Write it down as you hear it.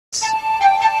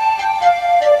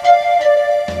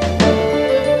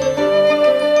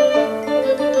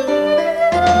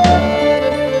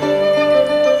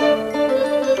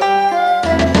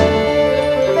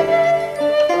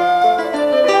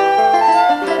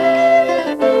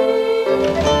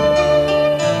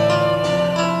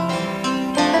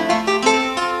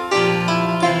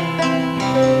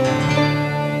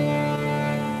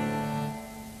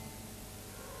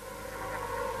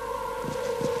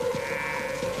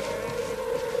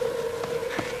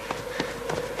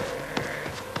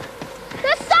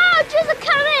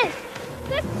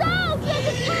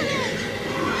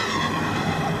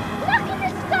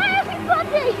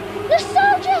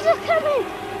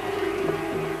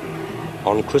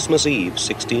On Christmas Eve,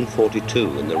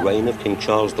 1642, in the reign of King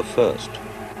Charles I,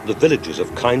 the villages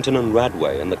of Kyneton and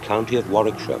Radway in the county of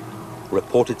Warwickshire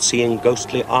reported seeing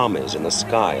ghostly armies in the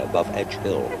sky above Edge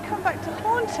Hill. They come back to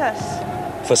haunt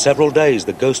us. For several days,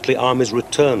 the ghostly armies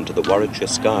returned to the Warwickshire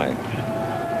sky.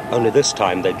 Only this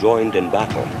time they joined in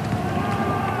battle.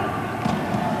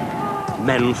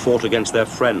 Men fought against their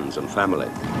friends and family.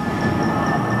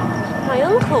 My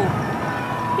uncle,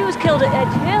 he was killed at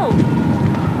Edge Hill.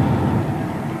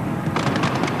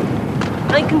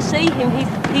 I can see him,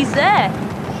 he's there.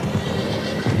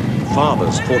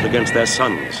 Fathers fought against their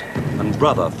sons, and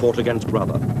brother fought against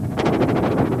brother. I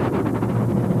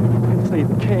can see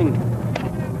the king,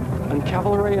 and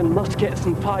cavalry and muskets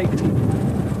and pikes,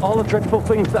 and all the dreadful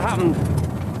things that happened.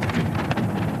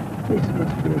 This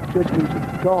must be a judgment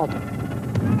of God.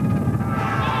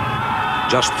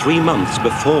 Just 3 months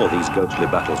before these ghostly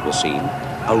battles were seen,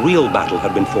 a real battle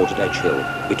had been fought at Edge Hill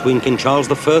between King Charles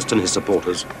I and his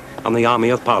supporters and the army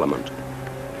of Parliament.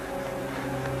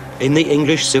 In the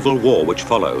English Civil War which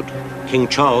followed, King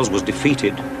Charles was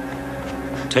defeated,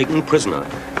 taken prisoner,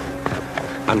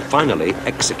 and finally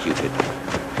executed.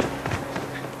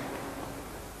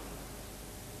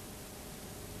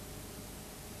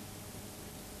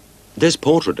 This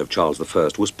portrait of Charles I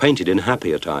was painted in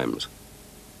happier times.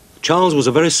 Charles was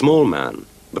a very small man,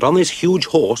 but on this huge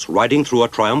horse riding through a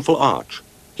triumphal arch,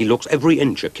 he looks every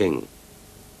inch a king.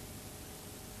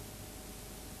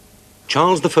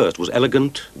 Charles I was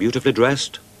elegant, beautifully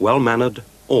dressed, well-mannered,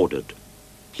 ordered.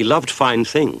 He loved fine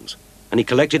things, and he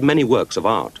collected many works of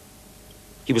art.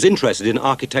 He was interested in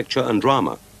architecture and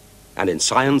drama, and in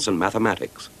science and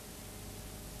mathematics.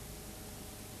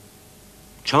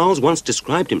 Charles once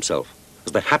described himself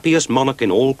as the happiest monarch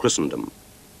in all Christendom.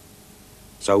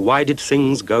 So why did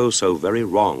things go so very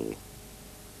wrong?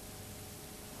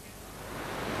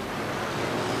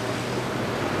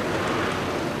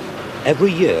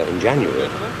 Every year in January,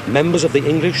 members of the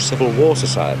English Civil War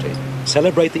Society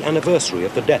celebrate the anniversary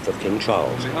of the death of King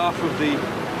Charles. On behalf of the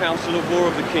Council of War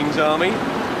of the King's Army,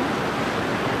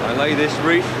 I lay this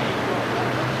wreath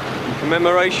in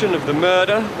commemoration of the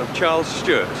murder of Charles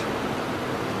Stuart,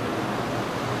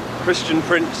 Christian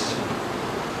Prince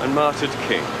and martyred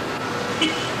King.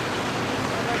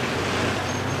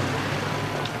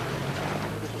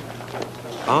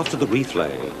 After the wreath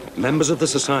laying, members of the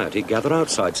society gather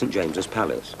outside St. James's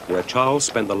Palace, where Charles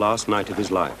spent the last night of his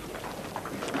life.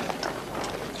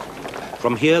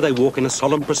 From here they walk in a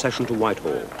solemn procession to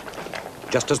Whitehall,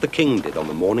 just as the king did on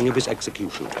the morning of his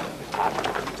execution.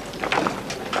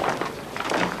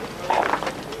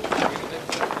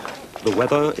 The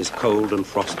weather is cold and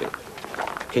frosty.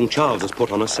 King Charles has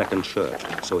put on a second shirt,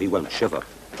 so he won't shiver.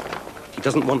 He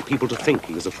doesn't want people to think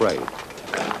he is afraid.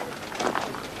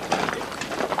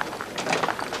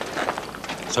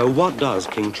 So what does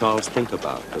King Charles think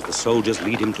about as the soldiers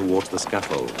lead him towards the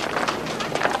scaffold?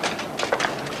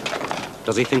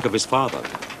 Does he think of his father,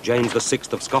 James VI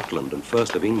of Scotland and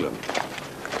First of England?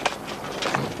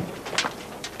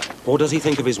 Or does he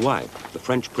think of his wife, the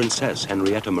French princess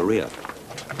Henrietta Maria?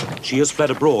 She has fled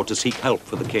abroad to seek help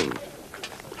for the king.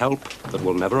 Help that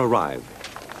will never arrive.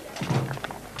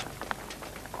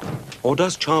 Or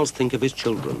does Charles think of his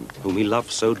children, whom he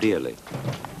loves so dearly?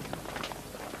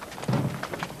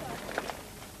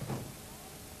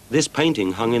 This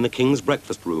painting hung in the king's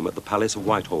breakfast room at the Palace of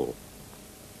Whitehall.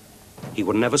 He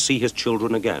would never see his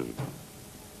children again.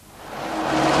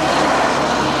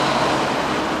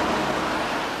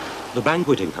 The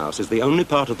banqueting house is the only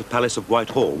part of the Palace of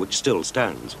Whitehall which still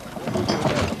stands.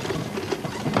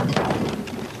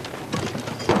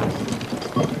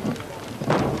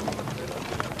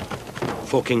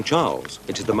 For King Charles,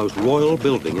 it is the most royal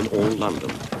building in all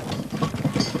London.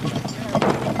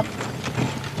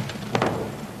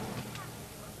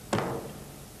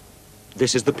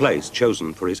 This is the place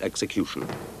chosen for his execution.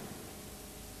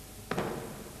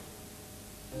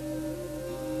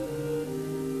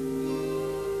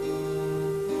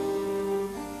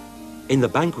 In the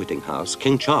banqueting house,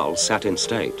 King Charles sat in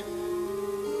state.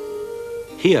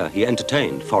 Here he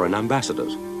entertained foreign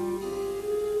ambassadors.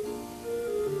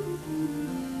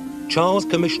 Charles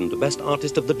commissioned the best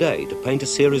artist of the day to paint a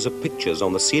series of pictures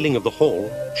on the ceiling of the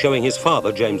hall showing his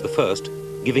father, James I,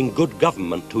 giving good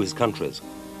government to his countries.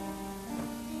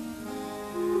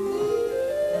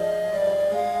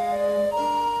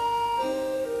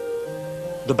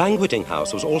 The banqueting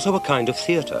house was also a kind of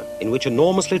theatre in which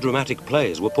enormously dramatic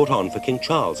plays were put on for King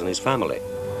Charles and his family.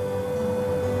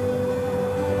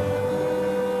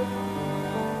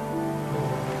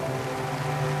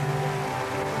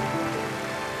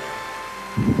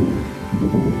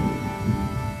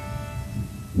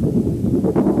 The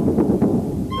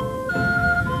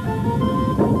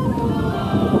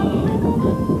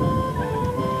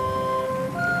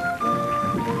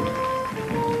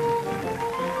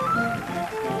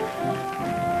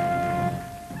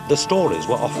stories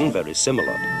were often very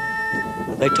similar.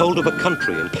 They told of a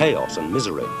country in chaos and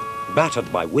misery,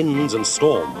 battered by winds and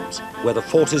storms, where the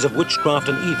forces of witchcraft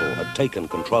and evil had taken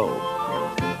control.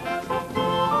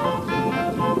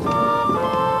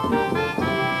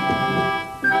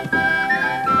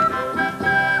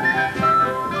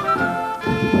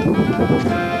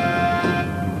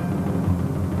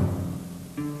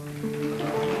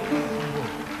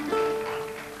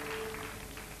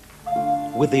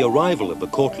 With the arrival of the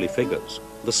courtly figures,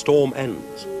 the storm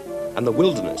ends, and the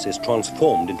wilderness is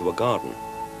transformed into a garden.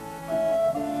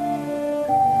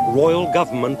 Royal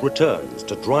government returns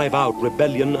to drive out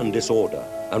rebellion and disorder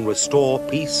and restore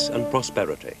peace and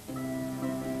prosperity.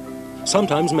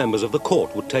 Sometimes members of the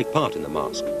court would take part in the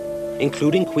masque,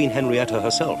 including Queen Henrietta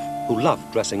herself, who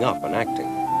loved dressing up and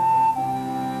acting.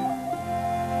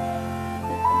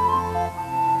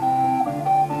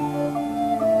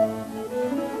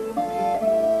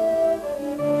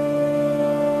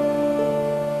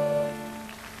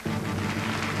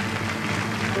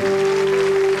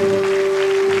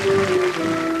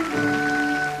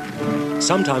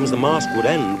 Sometimes the masque would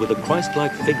end with a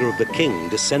Christ-like figure of the king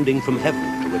descending from heaven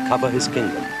to recover his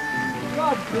kingdom.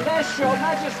 God bless your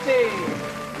majesty!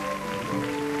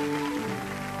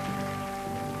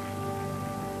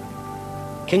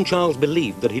 King Charles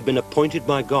believed that he'd been appointed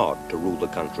by God to rule the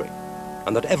country,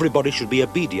 and that everybody should be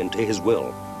obedient to his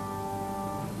will.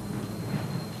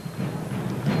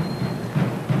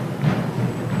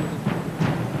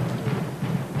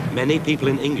 Many people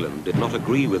in England did not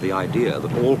agree with the idea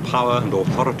that all power and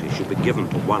authority should be given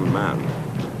to one man.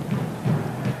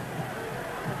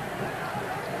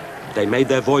 They made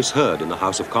their voice heard in the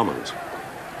House of Commons.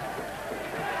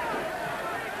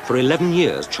 For 11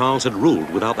 years, Charles had ruled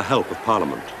without the help of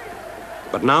Parliament.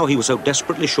 But now he was so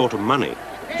desperately short of money,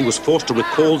 he was forced to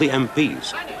recall the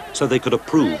MPs so they could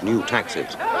approve new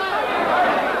taxes.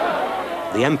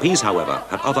 The MPs, however,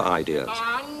 had other ideas.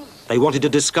 They wanted to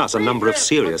discuss a number of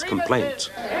serious complaints.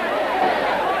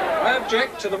 I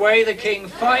object to the way the king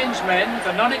fines men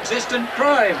for non-existent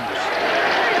crimes.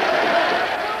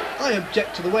 I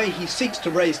object to the way he seeks to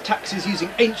raise taxes using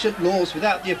ancient laws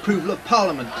without the approval of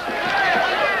Parliament.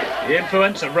 The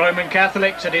influence of Roman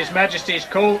Catholics at His Majesty's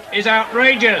court is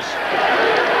outrageous.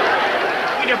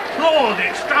 We deplore the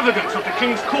extravagance of the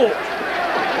king's court.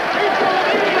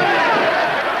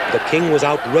 The king was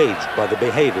outraged by the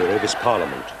behavior of his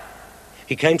Parliament.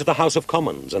 He came to the House of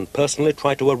Commons and personally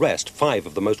tried to arrest 5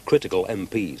 of the most critical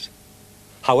MPs.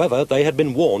 However, they had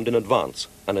been warned in advance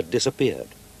and had disappeared.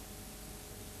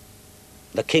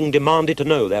 The king demanded to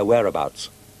know their whereabouts,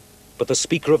 but the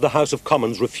Speaker of the House of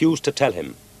Commons refused to tell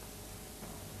him.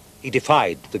 He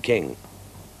defied the king.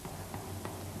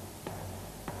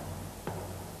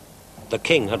 The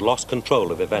king had lost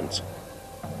control of events.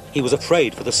 He was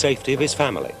afraid for the safety of his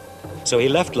family, so he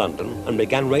left London and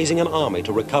began raising an army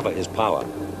to recover his power.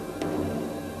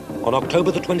 On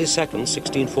October the 22nd,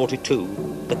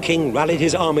 1642, the king rallied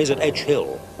his armies at Edge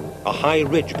Hill, a high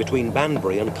ridge between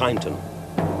Banbury and Kyneton.